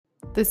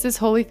This is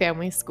Holy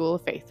Family School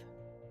of Faith.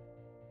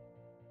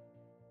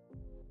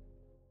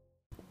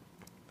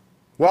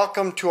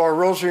 Welcome to our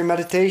Rosary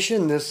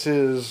Meditation. This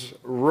is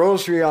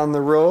Rosary on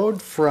the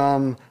Road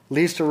from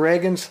Lisa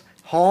Reagan's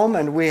home,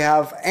 and we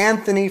have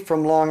Anthony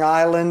from Long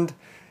Island.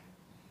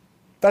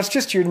 That's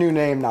just your new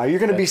name now. You're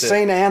going to be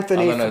St.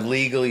 Anthony. I'm going to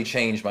legally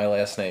change my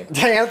last name.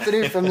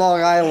 Anthony from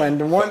Long Island.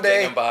 And one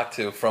day... Gengenbach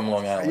to from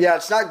Long Island. Yeah,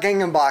 it's not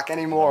Gengenbach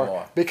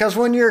anymore. Because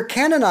when you're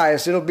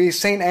canonized, it'll be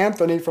St.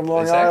 Anthony from Long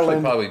Island. It's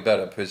actually probably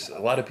better because a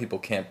lot of people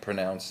can't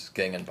pronounce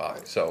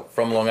Gengenbach. So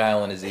from Long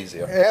Island is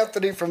easier.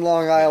 Anthony from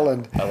Long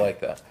Island. I like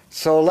that.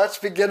 So let's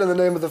begin in the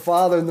name of the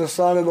Father, and the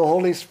Son, and the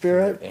Holy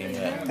Spirit.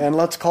 Amen. And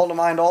let's call to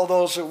mind all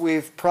those that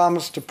we've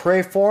promised to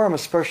pray for. I'm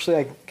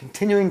especially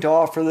continuing to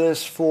offer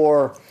this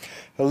for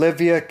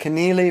Olivia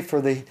Keneally for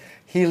the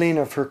healing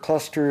of her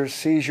cluster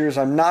seizures.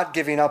 I'm not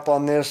giving up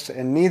on this,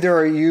 and neither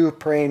are you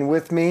praying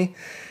with me.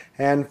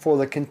 And for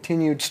the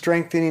continued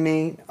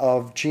strengthening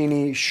of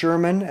Jeannie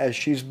Sherman as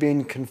she's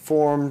being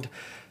conformed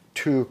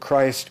to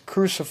Christ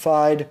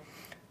crucified.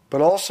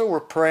 But also we're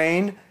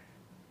praying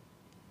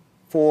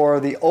for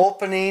the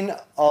opening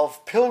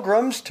of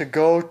pilgrims to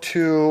go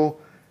to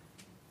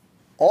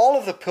all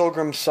of the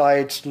pilgrim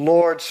sites,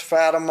 Lourdes,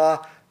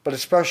 Fatima, but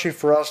especially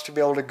for us to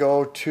be able to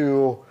go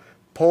to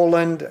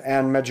Poland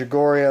and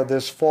Medjugorje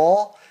this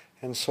fall.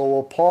 And so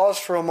we'll pause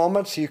for a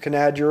moment so you can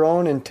add your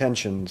own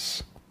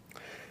intentions.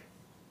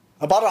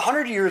 About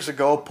 100 years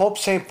ago, Pope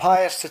St.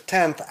 Pius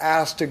X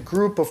asked a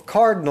group of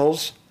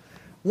cardinals,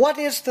 "What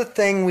is the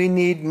thing we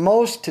need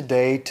most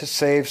today to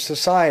save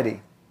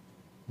society?"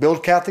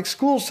 "Build Catholic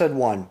schools," said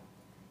one.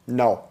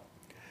 No.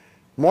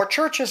 "More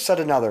churches,"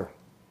 said another.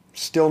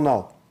 Still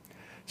no.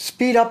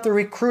 "Speed up the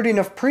recruiting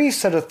of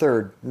priests," said a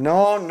third.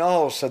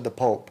 No, said the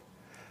Pope.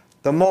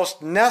 "The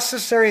most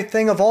necessary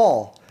thing of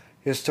all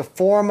is to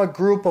form a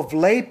group of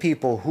lay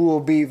people who will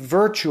be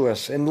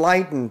virtuous,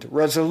 enlightened,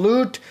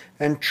 resolute,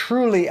 and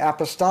truly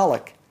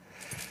apostolic."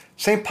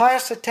 St.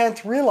 Pius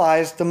X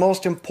realized the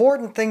most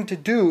important thing to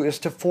do is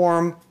to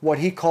form what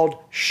he called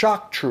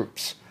shock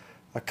troops,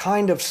 a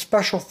kind of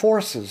special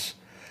forces,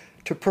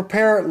 to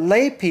prepare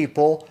lay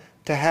people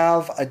to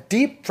have a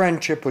deep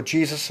friendship with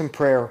Jesus in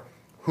prayer,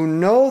 who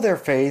know their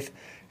faith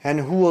and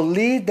who will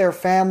lead their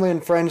family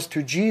and friends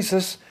to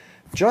Jesus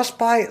just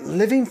by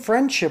living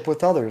friendship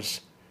with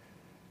others.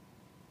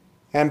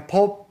 And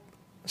Pope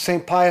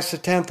St. Pius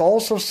X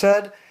also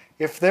said,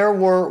 if there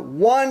were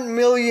 1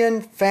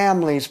 million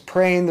families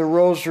praying the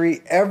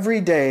rosary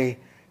every day,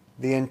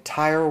 the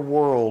entire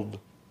world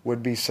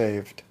would be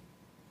saved.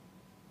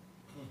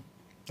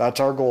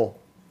 That's our goal.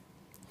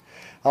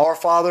 Our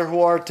Father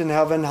who art in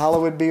heaven,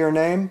 hallowed be your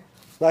name.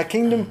 Thy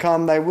kingdom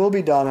come, thy will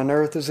be done on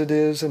earth as it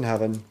is in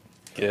heaven.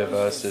 Give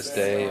us this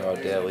day our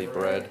daily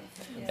bread,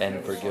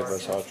 and forgive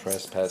us our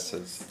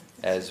trespasses,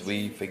 as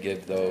we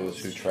forgive those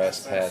who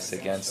trespass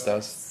against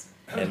us.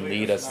 And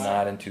lead us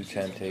not into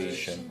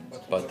temptation,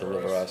 but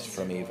deliver us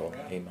from evil.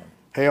 Amen.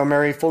 Hail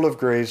Mary, full of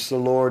grace, the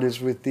Lord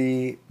is with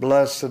thee.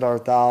 Blessed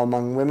art thou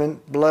among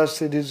women.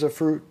 Blessed is the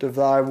fruit of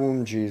thy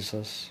womb,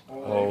 Jesus.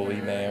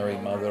 Holy Mary,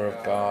 Mother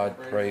of God,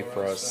 pray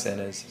for us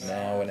sinners,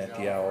 now and at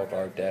the hour of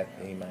our death.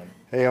 Amen.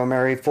 Hail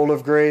Mary, full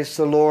of grace,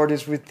 the Lord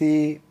is with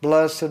thee.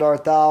 Blessed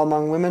art thou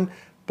among women.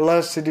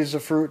 Blessed is the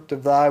fruit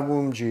of thy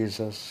womb,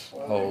 Jesus.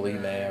 Holy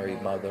Mary,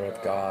 Mother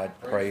of God,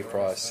 pray for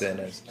us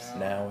sinners,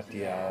 now at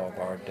the hour of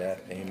our death.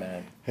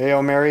 Amen.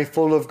 Hail Mary,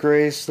 full of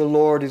grace, the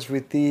Lord is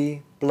with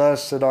thee.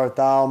 Blessed art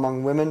thou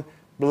among women.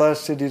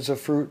 Blessed is the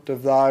fruit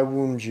of thy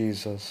womb,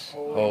 Jesus.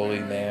 Holy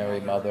Mary,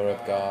 Mother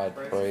of God,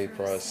 pray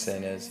for us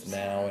sinners,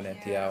 now and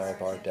at the hour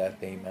of our death.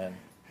 Amen.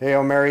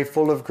 Hail Mary,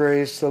 full of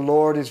grace, the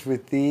Lord is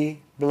with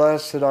thee.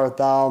 Blessed art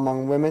thou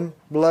among women.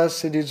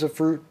 Blessed is the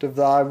fruit of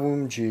thy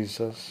womb,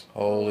 Jesus.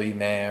 Holy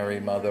Mary,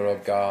 Mother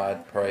of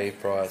God, pray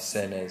for us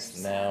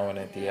sinners, now and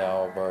at the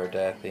hour of our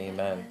death.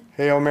 Amen.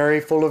 Hail Mary,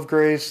 full of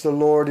grace, the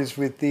Lord is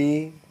with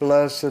thee.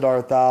 Blessed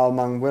art thou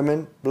among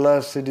women.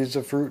 Blessed is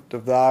the fruit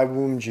of thy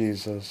womb,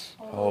 Jesus.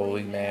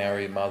 Holy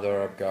Mary,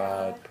 Mother of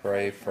God,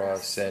 pray for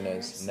us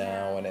sinners,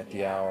 now and at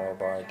the hour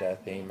of our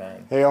death.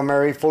 Amen. Hail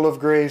Mary, full of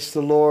grace,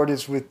 the Lord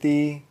is with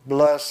thee.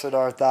 Blessed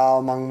art thou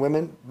among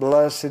women.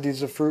 Blessed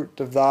is the fruit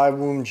of thy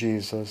womb,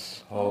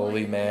 Jesus.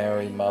 Holy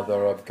Mary,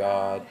 Mother of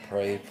God,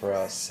 pray for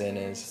us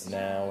sinners,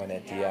 now and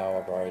at the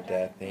hour of our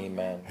death.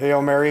 Amen.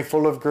 Hail Mary,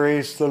 full of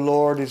grace, the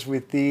Lord is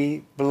with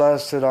thee.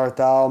 Blessed art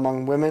thou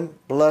among women.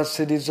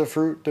 Blessed is the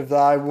fruit of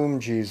thy womb,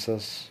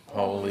 Jesus.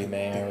 Holy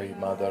Mary,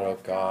 Mother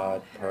of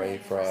God, pray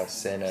for us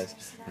sinners,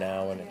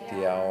 now and at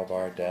the hour of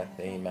our death.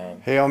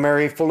 Amen. Hail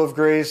Mary, full of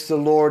grace, the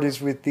Lord is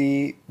with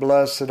thee.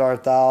 Blessed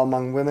art thou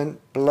among women.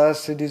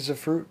 Blessed is the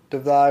fruit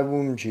of thy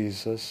womb,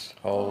 Jesus.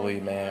 Holy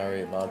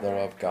Mary, Mother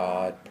of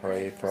God,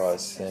 pray for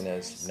us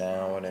sinners,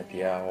 now and at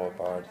the hour of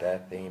our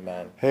death.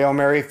 Amen. Hail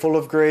Mary, full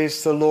of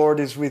grace, the Lord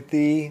is with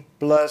thee.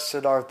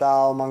 Blessed art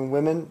thou among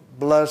women.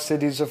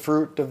 Blessed is the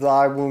fruit of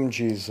thy womb,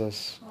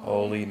 Jesus.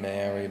 Holy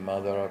Mary,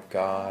 Mother of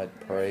God,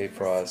 pray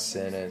for us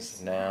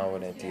sinners, now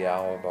and at the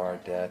hour of our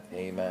death.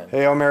 Amen.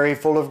 Hail Mary,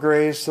 full of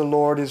grace, the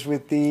Lord is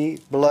with thee.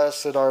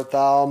 Blessed art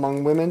thou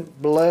among women.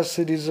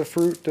 Blessed is the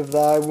fruit of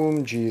thy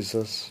womb,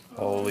 Jesus.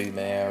 Holy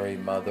Mary,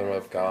 Mother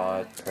of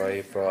God,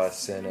 pray for us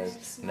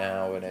sinners,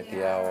 now and at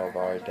the hour of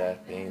our death.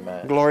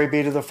 Amen. Glory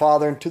be to the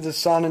Father, and to the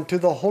Son, and to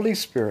the Holy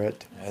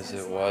Spirit. As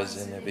it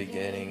was in the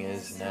beginning,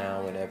 is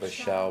now, and ever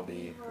shall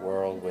be,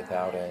 world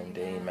without end.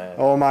 Amen.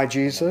 O my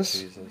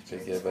Jesus, Jesus,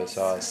 forgive us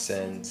our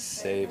sins,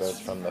 save us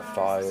from the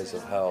fires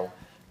of hell,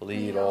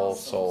 lead all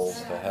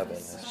souls to heaven,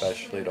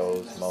 especially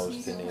those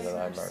most in need of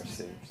thy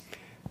mercy.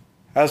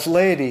 as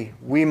laity,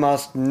 we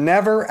must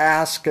never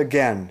ask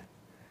again,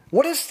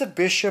 what is the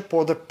bishop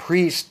or the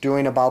priest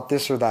doing about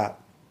this or that?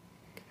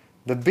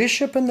 The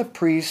bishop and the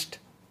priest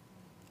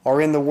are,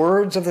 in the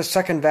words of the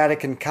Second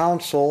Vatican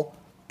Council,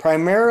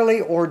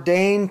 primarily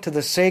ordained to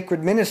the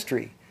sacred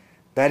ministry,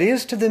 that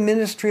is, to the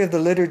ministry of the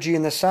liturgy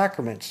and the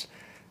sacraments.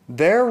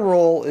 Their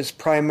role is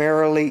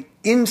primarily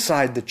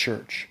inside the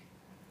church.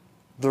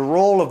 The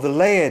role of the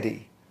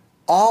laity,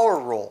 our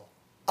role,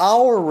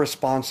 our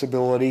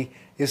responsibility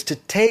is to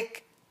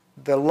take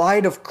the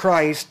light of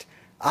Christ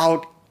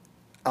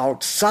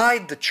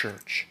outside the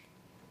church,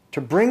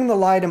 to bring the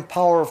light and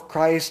power of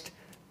Christ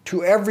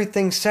to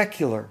everything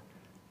secular,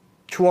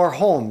 to our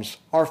homes,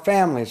 our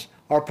families,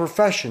 our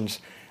professions,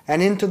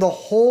 and into the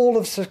whole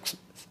of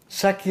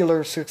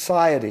secular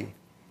society.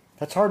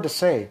 That's hard to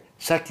say,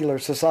 secular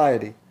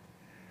society.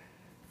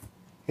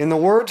 In the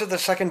words of the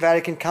Second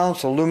Vatican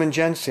Council, Lumen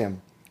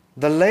Gentium,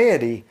 the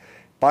laity,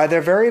 by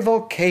their very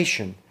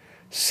vocation,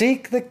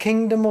 seek the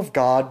kingdom of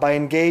God by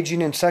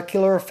engaging in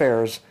secular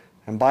affairs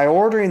and by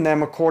ordering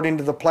them according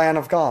to the plan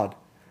of God.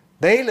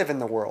 They live in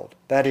the world,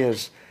 that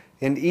is,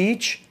 in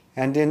each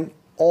and in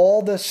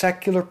all the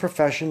secular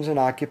professions and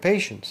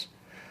occupations.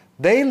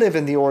 They live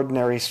in the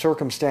ordinary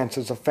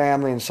circumstances of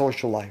family and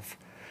social life,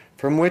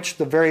 from which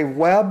the very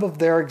web of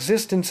their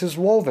existence is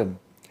woven.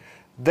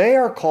 They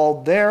are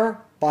called there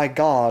by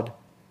God,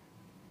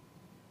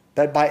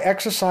 that by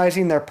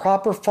exercising their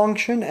proper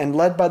function and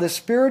led by the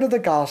Spirit of the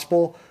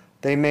gospel,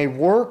 they may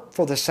work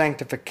for the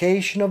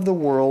sanctification of the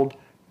world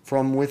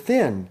from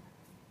within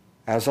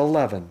as a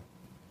leaven.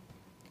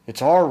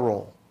 It's our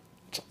role,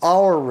 it's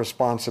our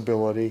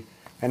responsibility,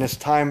 and it's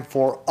time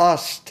for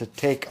us to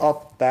take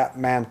up that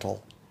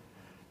mantle.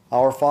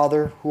 Our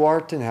Father, who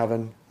art in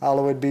heaven,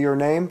 hallowed be your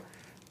name.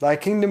 Thy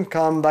kingdom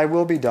come, thy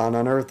will be done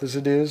on earth as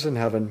it is in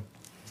heaven.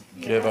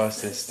 Give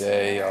us this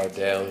day our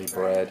daily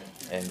bread,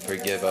 and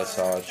forgive us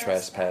our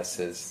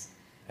trespasses,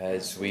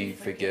 as we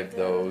forgive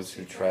those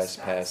who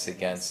trespass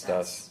against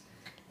us.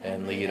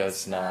 And lead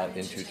us not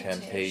into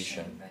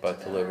temptation,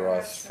 but deliver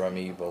us from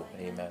evil.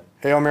 Amen.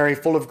 Hail Mary,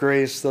 full of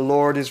grace, the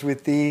Lord is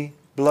with thee.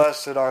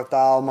 Blessed art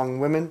thou among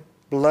women.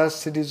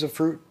 Blessed is the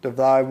fruit of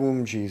thy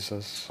womb,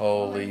 Jesus.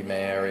 Holy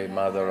Mary,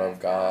 Mother of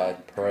God,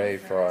 pray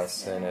for us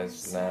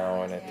sinners,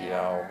 now and at the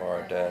hour of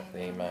our death.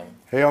 Amen.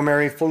 Hail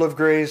Mary, full of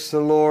grace, the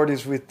Lord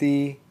is with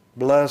thee.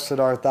 Blessed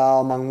art thou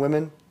among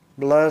women.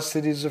 Blessed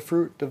is the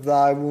fruit of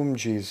thy womb,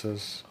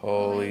 Jesus.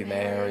 Holy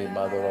Mary,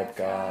 Mother of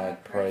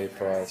God, pray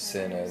for us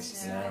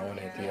sinners, now and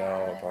at the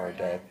hour of our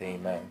death.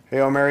 Amen.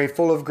 Hail Mary,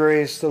 full of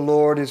grace, the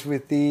Lord is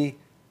with thee.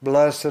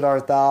 Blessed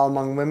art thou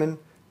among women.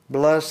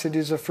 Blessed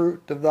is the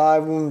fruit of thy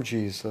womb,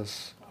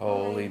 Jesus.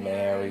 Holy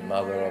Mary,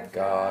 Mother of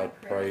God,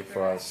 pray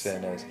for us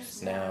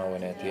sinners, now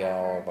and at the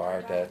hour of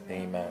our death.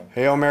 Amen.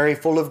 Hail Mary,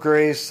 full of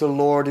grace, the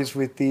Lord is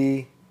with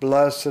thee.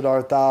 Blessed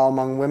art thou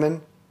among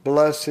women.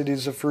 Blessed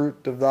is the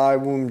fruit of thy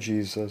womb,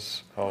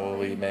 Jesus.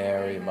 Holy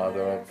Mary,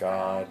 Mother of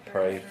God,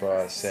 pray for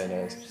us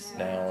sinners,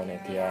 now and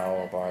at the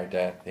hour of our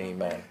death.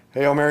 Amen.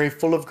 Hail Mary,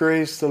 full of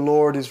grace, the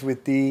Lord is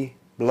with thee.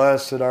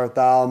 Blessed art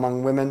thou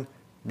among women.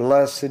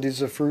 Blessed is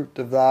the fruit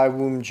of thy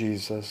womb,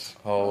 Jesus.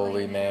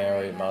 Holy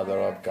Mary,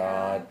 Mother of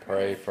God,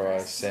 pray for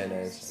us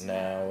sinners,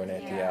 now and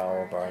at the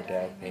hour of our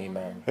death.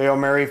 Amen. Hail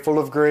Mary, full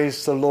of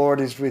grace, the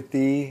Lord is with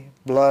thee.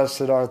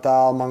 Blessed art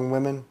thou among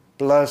women.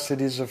 Blessed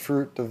is the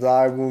fruit of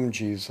thy womb,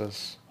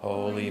 Jesus.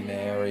 Holy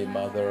Mary,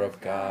 Mother of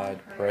God,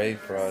 pray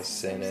for us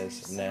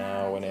sinners,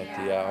 now and at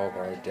the hour of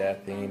our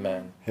death.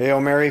 Amen.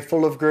 Hail Mary,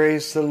 full of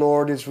grace, the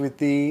Lord is with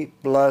thee.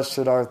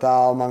 Blessed art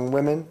thou among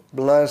women.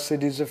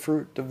 Blessed is the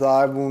fruit of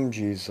thy womb,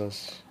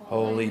 Jesus.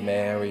 Holy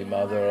Mary,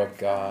 Mother of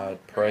God,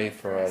 pray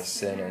for us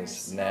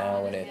sinners,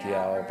 now and at the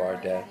hour of our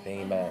death.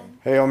 Amen.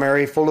 Hail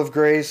Mary, full of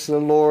grace, the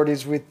Lord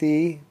is with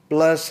thee.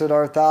 Blessed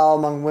art thou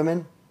among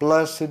women.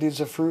 Blessed is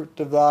the fruit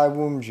of thy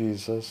womb,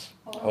 Jesus.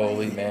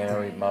 Holy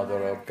Mary,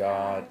 Mother of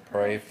God,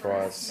 pray for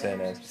us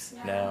sinners,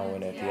 now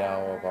and at the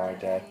hour of our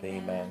death.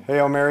 Amen.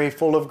 Hail Mary,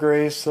 full of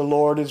grace, the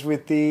Lord is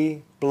with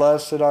thee.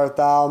 blessed art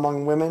thou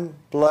among women.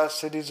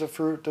 Blessed is the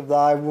fruit of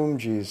thy womb,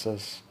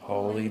 Jesus.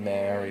 Holy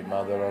Mary,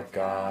 Mother of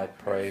God,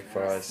 pray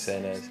for us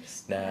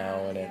sinners,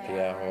 now and at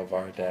the hour of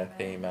our death.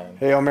 Amen.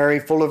 Hail Mary,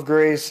 full of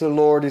grace, the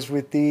Lord is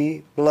with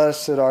thee.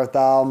 Blessed art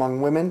thou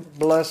among women.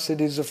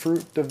 Blessed is the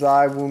fruit of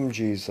thy womb,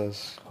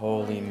 Jesus.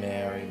 Holy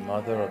Mary,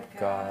 Mother of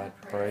God,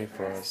 pray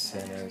for us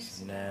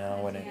sinners,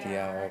 now and at the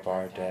hour of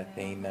our death.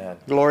 Amen.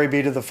 Glory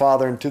be to the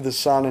Father, and to the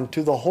Son, and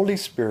to the Holy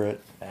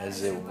Spirit.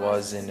 As it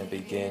was in the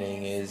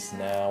beginning, is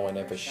now, and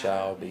ever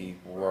shall be,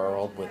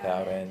 world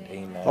without end.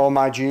 Amen. O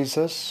my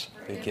Jesus,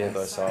 forgive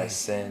us our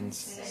sins,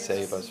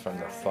 save us from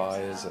the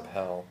fires of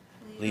hell.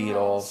 Lead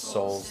all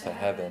souls to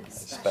heaven,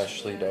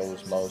 especially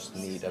those most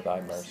in need of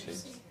thy mercy.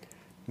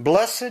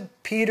 Blessed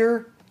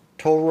Peter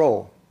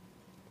Toro,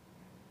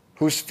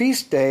 whose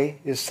feast day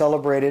is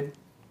celebrated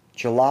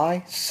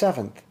July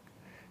 7th,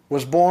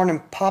 was born in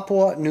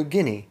Papua New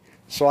Guinea.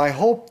 So I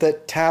hope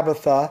that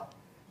Tabitha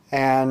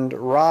and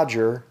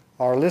Roger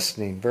are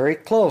listening very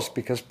close,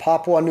 because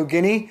Papua New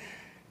Guinea,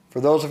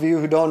 for those of you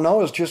who don't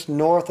know, is just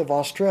north of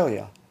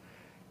Australia.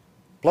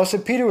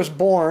 Blessed Peter was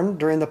born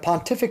during the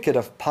pontificate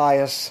of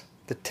Pius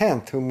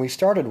X, whom we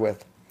started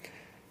with.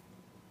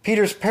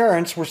 Peter's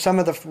parents were some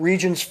of the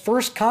region's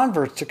first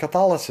converts to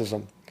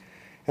Catholicism,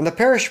 and the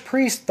parish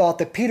priest thought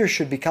that Peter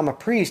should become a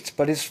priest,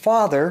 but his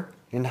father,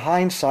 in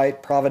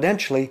hindsight,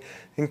 providentially,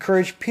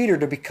 encouraged Peter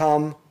to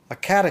become a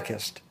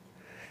catechist.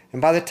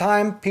 And by the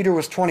time Peter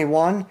was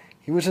 21,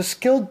 he was a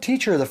skilled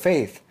teacher of the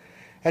faith.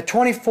 At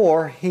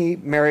 24, he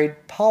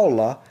married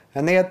Paula,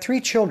 and they had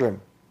 3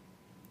 children.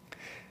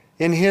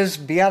 In his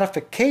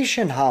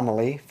beatification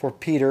homily for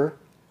Peter,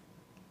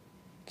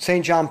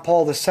 St. John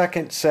Paul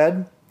II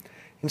said,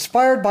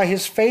 inspired by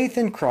his faith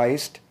in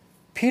Christ,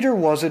 Peter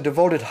was a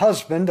devoted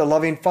husband, a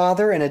loving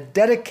father, and a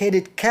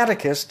dedicated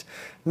catechist,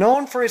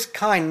 known for his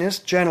kindness,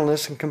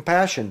 gentleness, and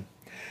compassion.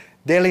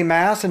 Daily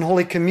Mass and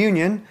Holy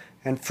Communion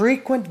and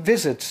frequent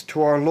visits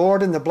to our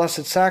Lord in the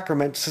Blessed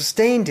Sacrament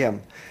sustained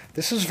him.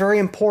 This is very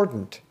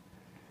important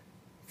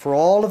for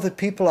all of the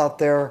people out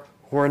there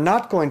who are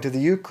not going to the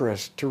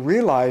Eucharist to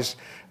realize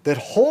that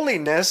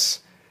holiness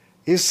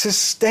is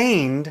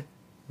sustained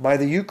by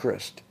the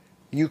Eucharist.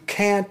 You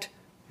can't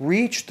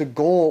reach the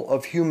goal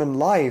of human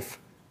life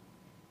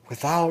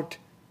without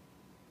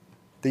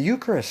the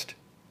Eucharist.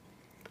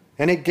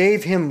 And it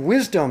gave him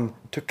wisdom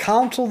to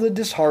counsel the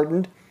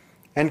disheartened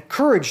and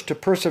courage to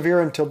persevere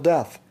until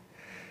death.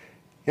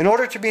 In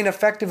order to be an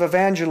effective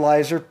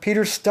evangelizer,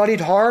 Peter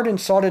studied hard and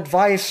sought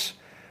advice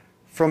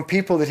from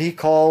people that he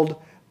called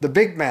the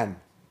big men.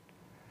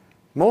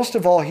 Most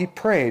of all, he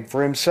prayed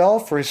for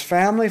himself, for his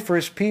family, for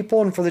his people,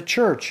 and for the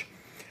church.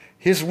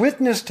 His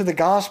witness to the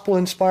gospel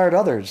inspired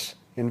others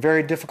in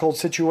very difficult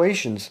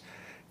situations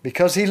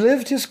because he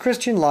lived his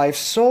Christian life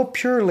so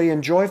purely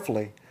and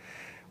joyfully.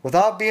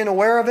 Without being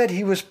aware of it,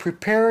 he was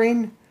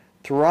preparing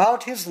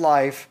throughout his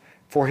life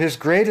for his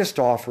greatest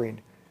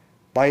offering.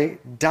 By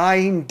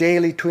dying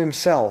daily to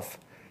himself,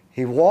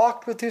 he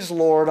walked with his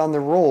Lord on the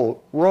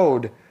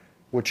road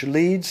which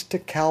leads to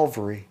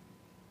Calvary.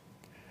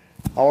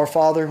 Our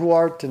Father who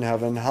art in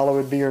heaven,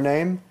 hallowed be your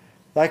name.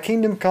 Thy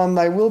kingdom come,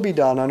 thy will be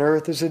done on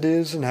earth as it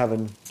is in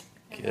heaven.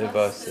 Give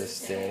us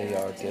this day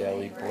our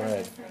daily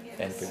bread,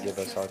 and forgive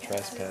us our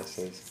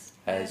trespasses,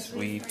 as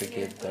we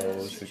forgive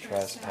those who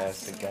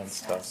trespass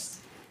against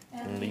us.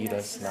 And lead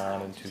us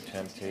not into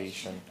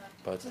temptation,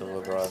 but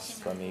deliver us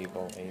from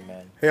evil.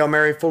 Amen. Hail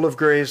Mary, full of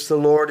grace, the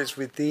Lord is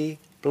with thee.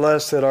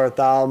 Blessed art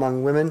thou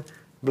among women.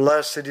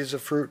 Blessed is the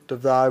fruit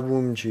of thy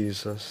womb,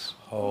 Jesus.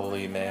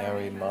 Holy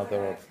Mary,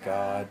 Mother of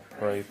God,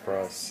 pray for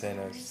us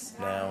sinners,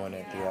 now and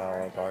at the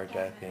hour of our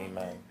death.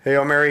 Amen.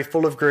 Hail Mary,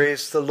 full of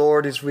grace, the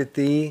Lord is with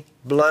thee.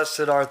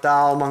 Blessed art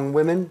thou among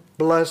women.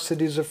 Blessed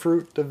is the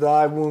fruit of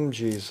thy womb,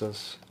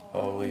 Jesus.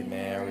 Holy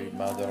Mary,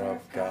 Mother of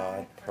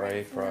God,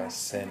 pray for us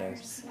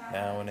sinners,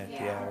 now and at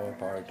the hour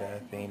of our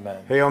death.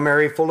 Amen. Hail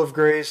Mary, full of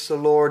grace, the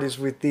Lord is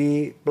with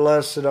thee.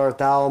 Blessed art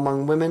thou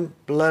among women.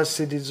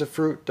 Blessed is the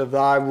fruit of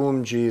thy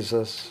womb,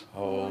 Jesus.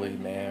 Holy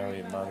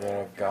Mary,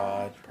 Mother of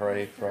God,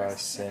 pray for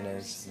us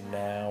sinners,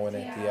 now and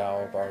at the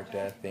hour of our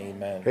death.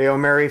 Amen. Hail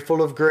Mary,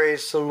 full of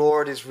grace, the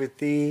Lord is with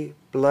thee.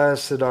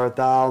 Blessed art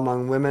thou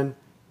among women.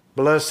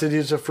 Blessed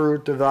is the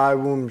fruit of thy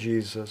womb,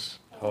 Jesus.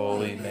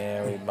 Holy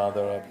Mary,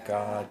 Mother of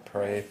God,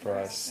 pray for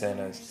us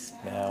sinners,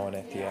 now and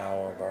at the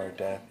hour of our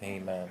death.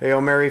 Amen.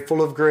 Hail Mary,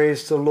 full of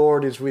grace, the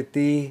Lord is with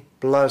thee.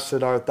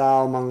 Blessed art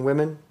thou among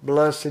women.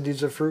 Blessed is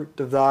the fruit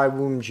of thy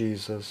womb,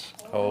 Jesus.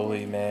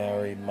 Holy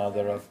Mary,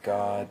 Mother of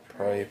God,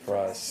 pray for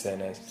us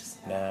sinners,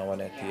 now and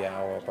at the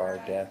hour of our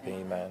death.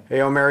 Amen.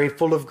 Hail Mary,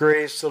 full of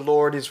grace, the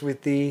Lord is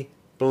with thee.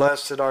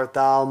 Blessed art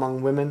thou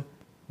among women.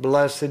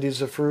 Blessed is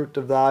the fruit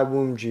of thy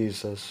womb,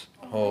 Jesus.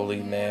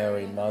 Holy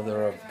Mary,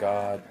 Mother of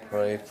God,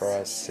 pray for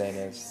us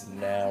sinners,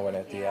 now and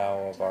at the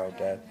hour of our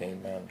death.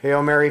 Amen.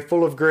 Hail Mary,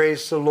 full of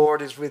grace, the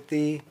Lord is with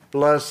thee.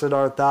 Blessed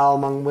art thou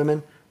among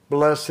women.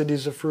 Blessed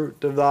is the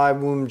fruit of thy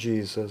womb,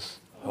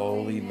 Jesus.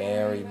 Holy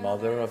Mary,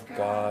 Mother of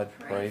God,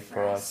 pray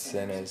for us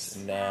sinners,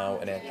 now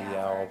and at the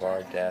hour of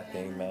our death.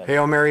 Amen.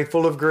 Hail Mary,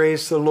 full of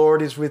grace, the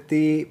Lord is with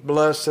thee.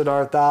 Blessed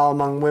art thou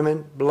among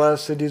women.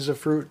 Blessed is the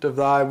fruit of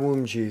thy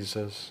womb,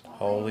 Jesus.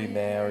 Holy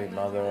Mary,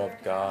 Mother of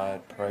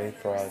God, pray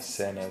for us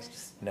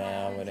sinners,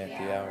 now and at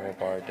the hour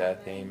of our death.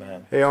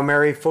 Amen. Hail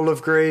Mary, full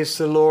of grace,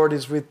 the Lord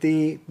is with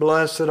thee.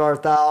 Blessed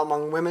art thou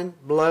among women.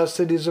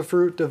 Blessed is the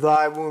fruit of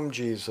thy womb,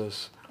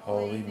 Jesus.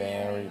 Holy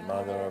Mary,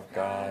 Mother of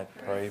God,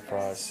 pray for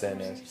us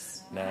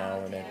sinners, now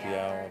and at the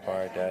hour of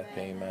our death.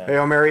 Amen.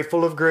 Hail Mary,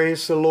 full of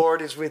grace, the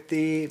Lord is with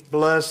thee.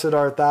 Blessed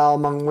art thou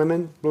among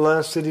women.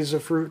 Blessed is the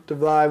fruit of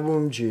thy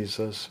womb,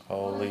 Jesus.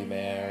 Holy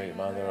Mary,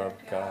 Mother of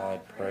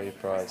God, pray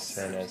for us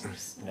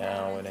sinners,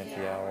 now and at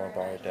the hour of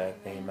our death.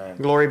 Amen.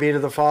 Glory be to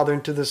the Father,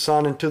 and to the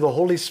Son, and to the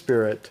Holy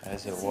Spirit.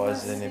 As it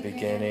was in the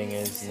beginning,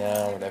 is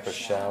now, and ever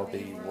shall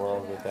be,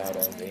 world without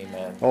end.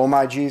 Amen. O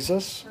my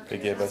Jesus,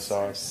 Forgive us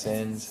our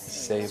sins,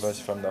 save us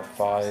from the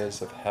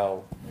fires of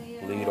hell.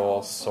 Lead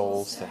all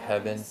souls to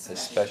heaven,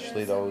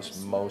 especially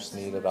those most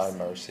need of thy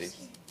mercy.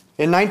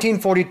 in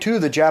 1942,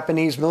 the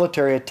Japanese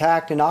military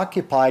attacked and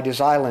occupied his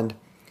island.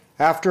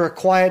 After a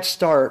quiet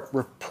start,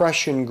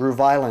 repression grew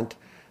violent.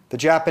 The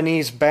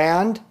Japanese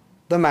banned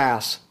the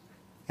Mass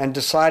and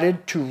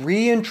decided to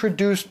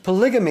reintroduce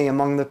polygamy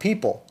among the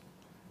people.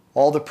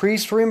 All the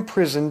priests were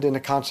imprisoned in a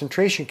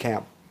concentration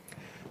camp.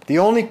 The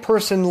only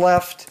person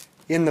left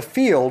in the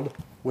field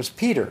was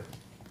Peter,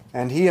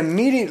 and he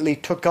immediately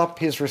took up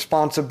his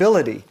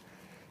responsibility.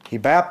 He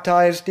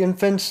baptized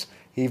infants,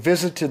 he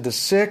visited the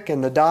sick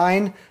and the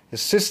dying,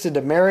 assisted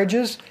at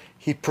marriages,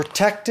 he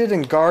protected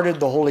and guarded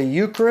the Holy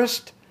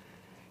Eucharist.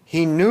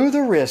 He knew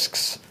the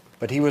risks,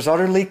 but he was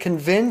utterly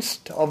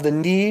convinced of the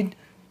need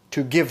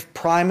to give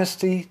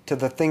primacy to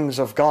the things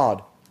of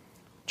God.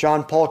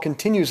 John Paul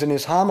continues in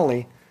his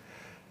homily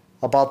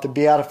about the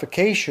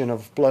beatification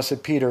of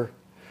Blessed Peter.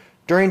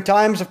 During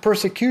times of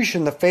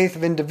persecution, the faith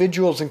of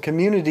individuals and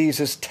communities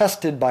is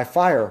tested by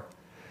fire.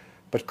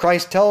 But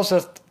Christ tells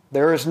us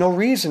there is no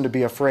reason to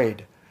be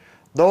afraid.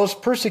 Those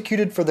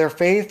persecuted for their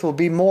faith will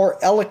be more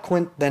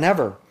eloquent than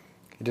ever.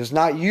 It is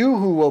not you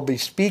who will be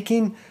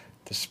speaking,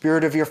 the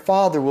Spirit of your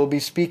Father will be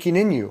speaking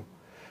in you.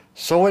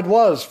 So it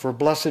was for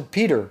Blessed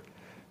Peter.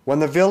 When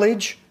the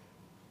village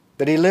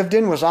that he lived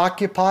in was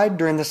occupied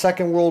during the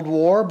Second World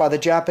War by the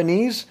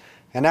Japanese,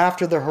 and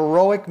after the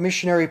heroic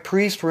missionary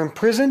priests were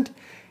imprisoned,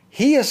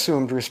 he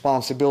assumed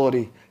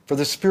responsibility for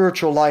the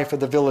spiritual life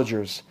of the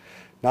villagers.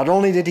 Not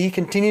only did he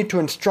continue to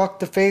instruct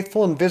the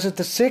faithful and visit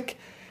the sick,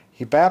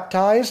 he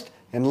baptized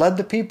and led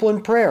the people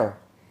in prayer.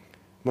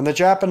 When the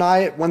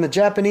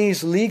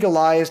Japanese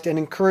legalized and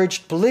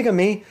encouraged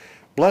polygamy,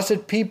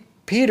 Blessed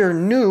Peter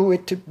knew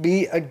it to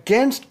be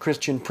against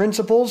Christian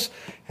principles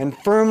and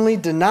firmly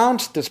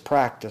denounced this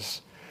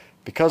practice.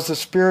 Because the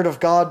Spirit of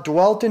God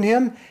dwelt in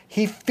him,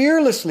 he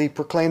fearlessly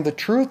proclaimed the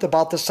truth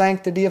about the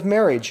sanctity of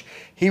marriage.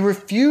 He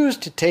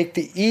refused to take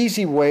the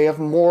easy way of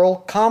moral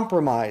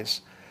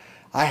compromise.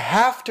 I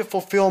have to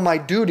fulfill my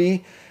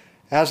duty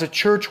as a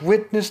church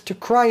witness to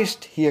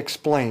Christ, he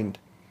explained.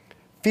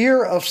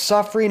 Fear of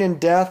suffering and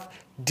death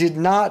did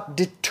not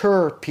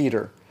deter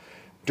Peter.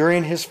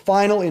 During his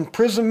final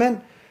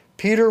imprisonment,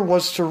 Peter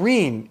was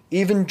serene,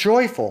 even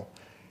joyful.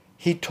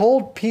 He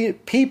told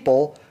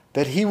people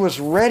that he was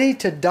ready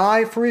to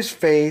die for his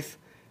faith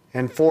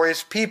and for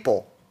his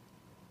people.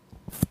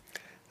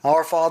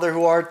 Our Father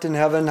who art in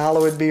heaven,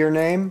 hallowed be your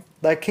name.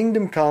 Thy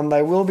kingdom come,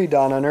 thy will be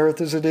done on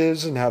earth as it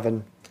is in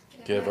heaven.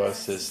 Give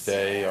us this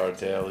day our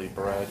daily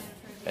bread,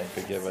 and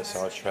forgive us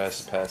our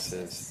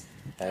trespasses,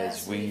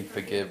 as we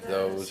forgive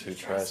those who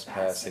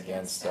trespass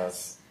against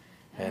us.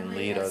 And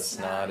lead us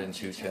not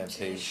into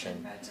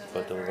temptation,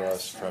 but deliver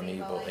us from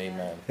evil.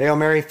 Amen. Hail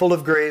Mary, full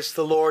of grace,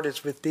 the Lord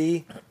is with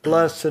thee.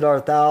 Blessed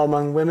art thou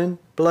among women.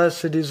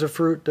 Blessed is the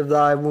fruit of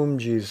thy womb,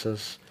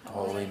 Jesus.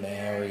 Holy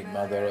Mary,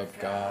 Mother of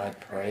God,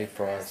 pray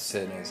for us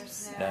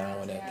sinners, now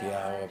and at the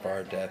hour of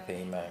our death.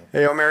 Amen.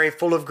 Hail Mary,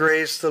 full of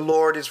grace, the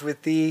Lord is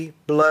with thee.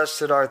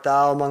 Blessed art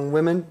thou among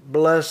women.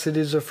 Blessed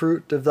is the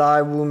fruit of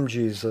thy womb,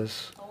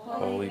 Jesus.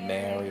 Holy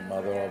Mary,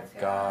 Mother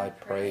of God,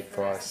 pray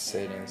for us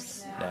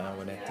sinners, now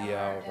and at the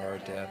hour of our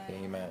death.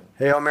 Amen.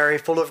 Hail Mary,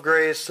 full of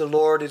grace, the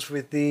Lord is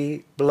with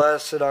thee.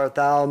 Blessed art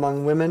thou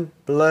among women.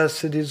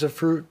 Blessed is the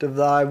fruit of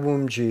thy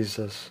womb,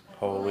 Jesus.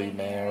 Holy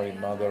Mary,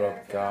 Mother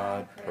of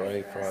God,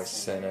 pray for us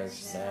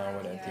sinners, now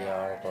and at the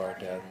hour of our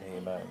death.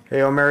 Amen.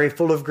 Hail Mary,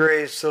 full of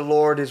grace, the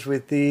Lord is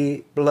with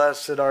thee.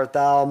 Blessed art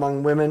thou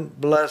among women.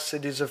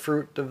 Blessed is the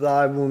fruit of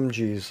thy womb,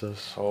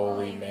 Jesus.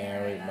 Holy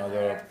Mary,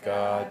 Mother of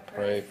God,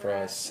 pray for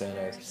us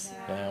sinners,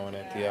 now and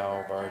at the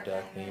hour of our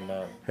death.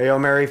 Amen. Hail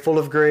Mary, full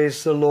of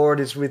grace, the Lord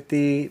is with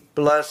thee.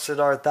 Blessed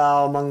art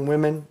thou among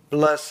women.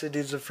 Blessed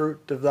is the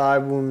fruit of thy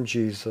womb,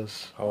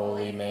 Jesus.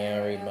 Holy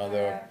Mary,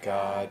 Mother of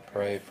God,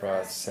 pray for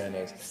us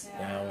sinners,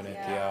 now and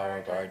at the hour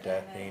of our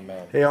death.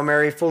 Amen. Hail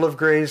Mary, full of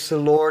grace, the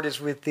Lord is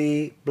with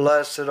thee.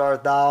 Blessed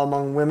art thou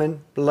among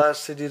women.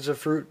 Blessed is the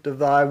fruit of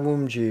thy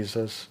womb,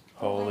 Jesus.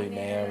 Holy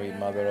Mary,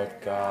 Mother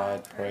of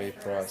God, pray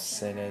for us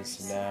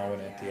sinners, now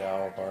and at the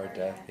hour of our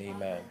death.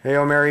 Amen.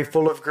 Hail Mary,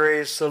 full of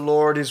grace, the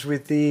Lord is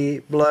with thee.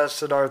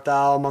 Blessed art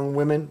thou among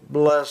women.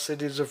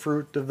 Blessed is the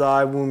fruit of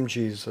thy womb,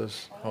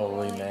 Jesus.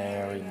 Holy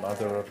Mary,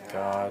 Mother of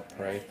God,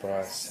 pray for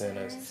us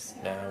sinners,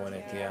 now and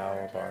at the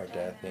hour of our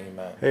death.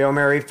 Amen. Hail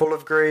Mary, full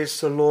of grace,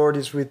 the Lord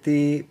is with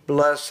thee.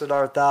 Blessed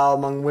art thou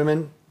among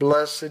women.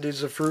 Blessed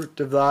is the fruit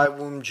of thy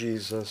womb,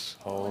 Jesus.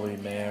 Holy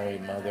Mary,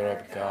 Mother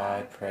of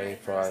God, pray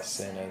for us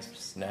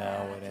sinners,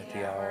 now and at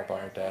the hour of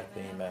our death.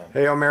 Amen.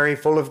 Hail Mary,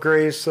 full of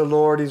grace, the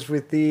Lord is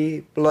with thee.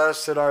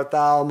 Blessed art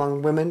thou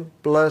among women.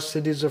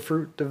 Blessed is the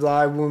fruit of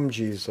thy womb,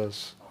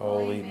 Jesus.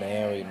 Holy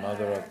Mary,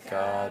 Mother of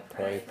God,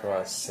 pray for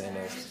us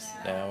sinners,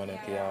 now and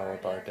at the hour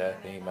of our death.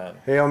 Amen.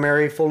 Hail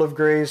Mary, full of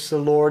grace, the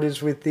Lord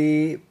is with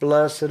thee.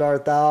 Blessed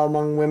art thou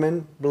among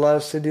women.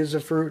 Blessed is the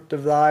fruit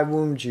of thy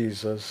womb,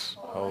 Jesus.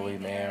 Holy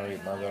Mary,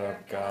 Mother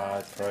of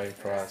God, pray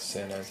for us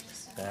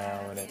sinners,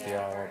 now and at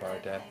the hour of our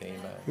death.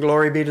 Amen.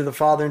 Glory be to the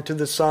Father, and to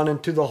the Son,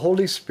 and to the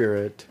Holy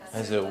Spirit.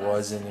 As it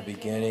was in the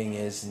beginning,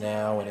 is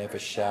now, and ever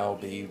shall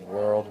be,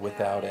 world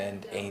without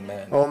end.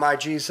 Amen. O my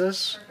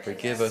Jesus,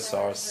 Forgive us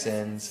our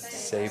sins,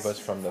 save us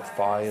from the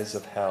fires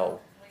of hell.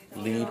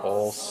 Lead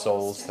all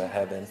souls to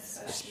heaven,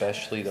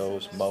 especially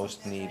those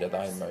most in need of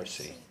thy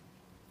mercy.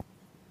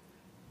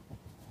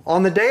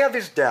 on the day of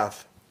his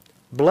death,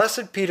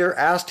 Blessed Peter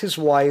asked his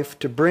wife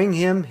to bring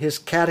him his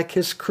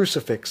catechist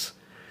crucifix.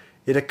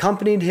 It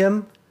accompanied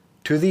him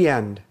to the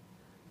end.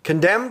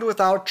 Condemned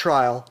without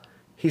trial,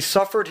 he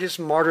suffered his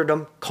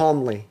martyrdom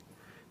calmly,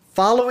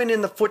 following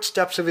in the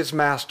footsteps of his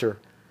Master,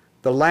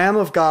 the Lamb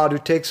of God who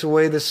takes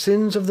away the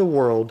sins of the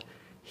world.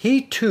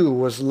 He too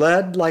was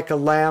led like a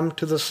lamb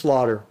to the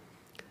slaughter.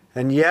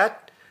 And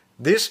yet,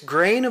 this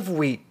grain of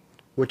wheat,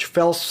 which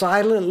fell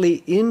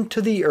silently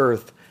into the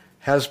earth,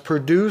 has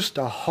produced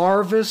a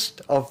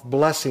harvest of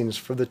blessings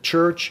for the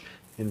Church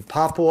in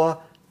Papua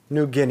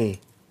New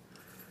Guinea.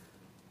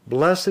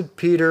 Blessed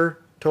Peter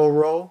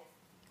Toro,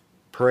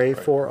 pray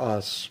for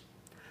us.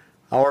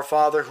 Our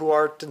Father who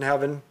art in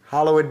heaven,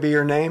 hallowed be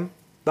your name.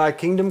 Thy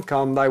kingdom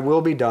come, thy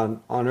will be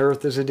done, on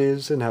earth as it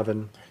is in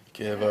heaven.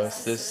 Give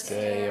us this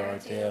day our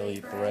daily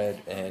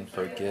bread, and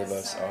forgive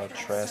us our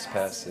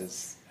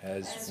trespasses,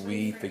 as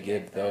we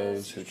forgive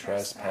those who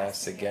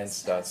trespass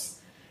against us.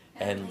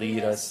 And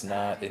lead us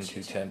not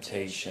into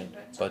temptation,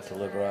 but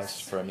deliver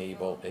us from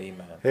evil.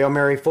 Amen. Hail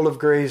Mary, full of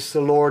grace,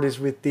 the Lord is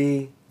with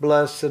thee.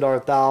 Blessed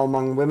art thou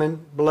among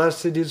women.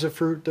 Blessed is the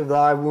fruit of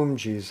thy womb,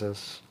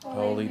 Jesus.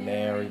 Holy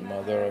Mary,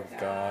 Mother of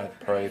God,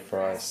 pray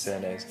for us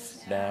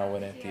sinners, now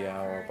and at the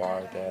hour of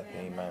our death.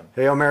 Amen.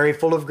 Hail Mary,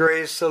 full of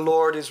grace, the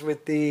Lord is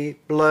with thee.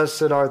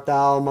 Blessed art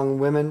thou among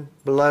women.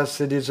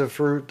 Blessed is the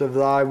fruit of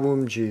thy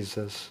womb,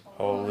 Jesus.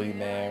 Holy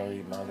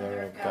Mary,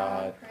 Mother of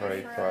God,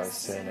 pray for us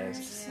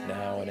sinners,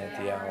 now and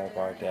at the hour of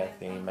our death.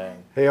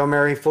 Amen. Hail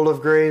Mary, full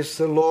of grace,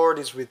 the Lord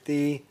is with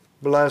thee.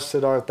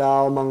 Blessed art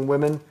thou among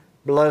women.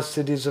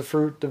 Blessed is the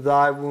fruit of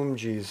thy womb,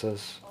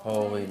 Jesus.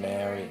 Holy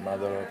Mary,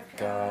 Mother of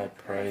God,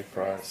 pray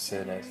for us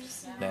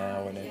sinners,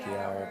 now and at the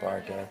hour of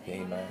our death.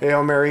 Amen.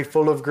 Hail Mary,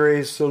 full of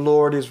grace, the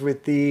Lord is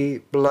with thee.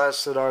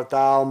 Blessed art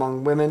thou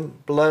among women.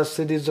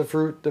 Blessed is the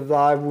fruit of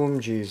thy womb,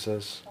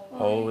 Jesus.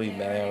 Holy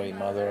Mary,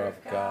 Mother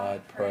of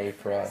God, pray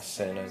for us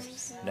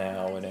sinners,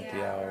 now and at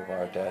the hour of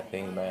our death.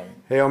 Amen.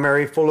 Hail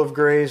Mary, full of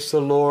grace,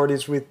 the Lord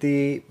is with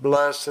thee.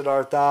 Blessed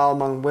art thou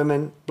among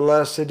women.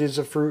 Blessed is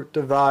the fruit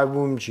of thy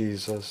womb,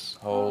 Jesus.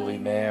 Holy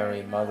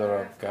Mary, Mother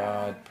of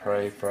God,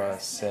 pray for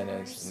us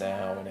sinners,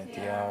 now and at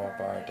the hour of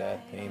our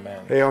death.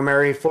 Amen. Hail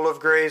Mary, full of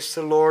grace,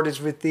 the Lord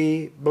is with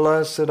thee.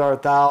 Blessed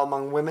art thou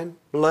among women.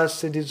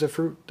 Blessed is the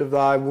fruit of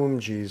thy womb,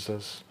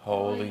 Jesus.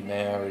 Holy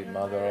Mary,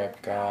 Mother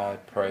of God,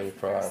 pray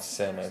for us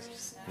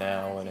sinners,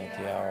 now and at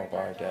the hour of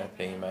our death.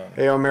 Amen.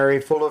 Hail Mary,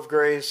 full of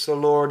grace, the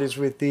Lord is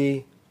with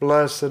thee.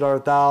 Blessed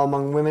art thou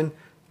among women.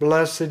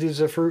 Blessed is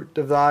the fruit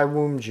of thy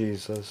womb,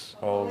 Jesus.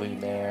 Holy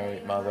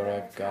Mary, Mother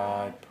of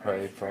God,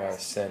 pray for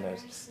us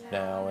sinners,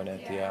 now and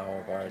at the hour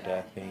of our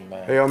death.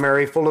 Amen. Hail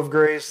Mary, full of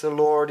grace, the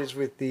Lord is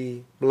with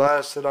thee.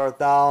 Blessed art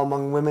thou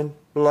among women.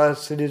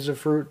 Blessed is the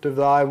fruit of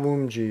thy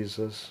womb,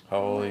 Jesus.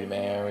 Holy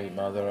Mary,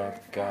 Mother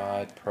of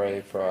God,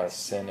 pray for us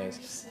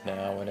sinners,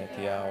 now and at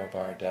the hour of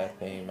our death.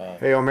 Amen.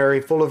 Hail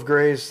Mary, full of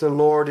grace, the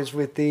Lord is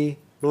with thee.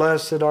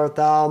 Blessed art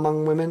thou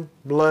among women.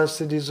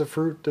 Blessed is the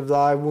fruit of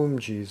thy womb,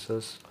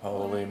 Jesus.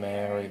 Holy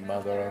Mary,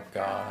 Mother of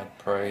God,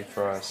 pray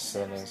for us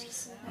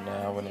sinners,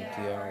 now and at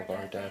the hour of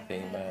our death.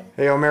 Amen.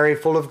 Hail Mary,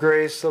 full of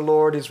grace, the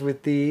Lord is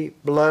with thee.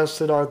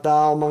 Blessed art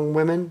thou among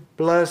women.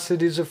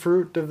 Blessed is the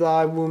fruit of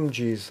thy womb,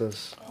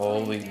 Jesus.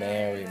 Holy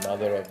Mary,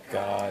 Mother of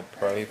God,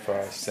 pray for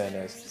us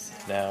sinners,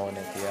 now and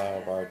at the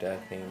hour of our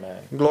death.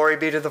 Amen. Glory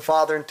be to the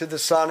Father, and to the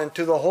Son, and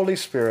to the Holy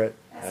Spirit.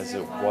 As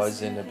it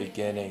was in the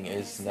beginning,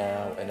 is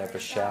now, and ever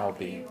shall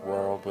be,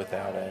 world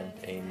without end.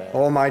 Amen.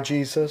 O my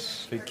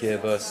Jesus,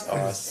 Forgive us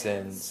our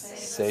sins,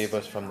 save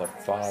us from the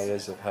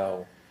fires of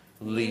hell.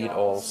 Lead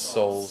all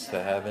souls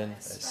to heaven,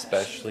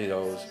 especially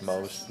those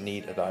most in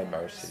need of thy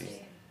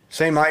mercy.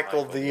 Saint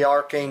Michael the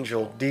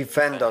Archangel,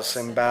 defend us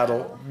in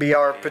battle. Be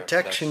our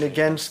protection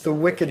against the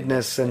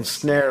wickedness and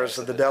snares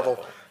of the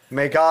devil.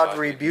 May God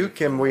rebuke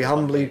him, we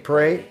humbly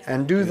pray.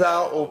 And do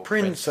thou, O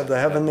Prince of the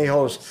heavenly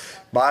host,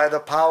 by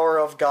the power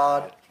of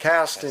God,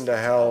 cast into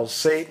hell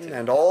Satan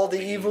and all the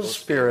evil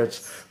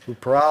spirits who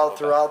prowl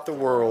throughout the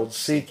world,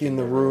 seeking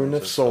the ruin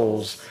of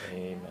souls.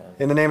 Amen.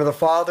 In the name of the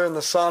Father, and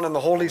the Son, and the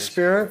Holy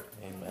Spirit.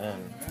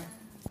 Amen.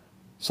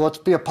 So let's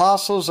be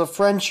apostles of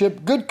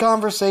friendship, good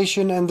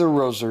conversation, and the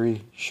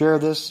rosary. Share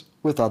this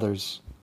with others.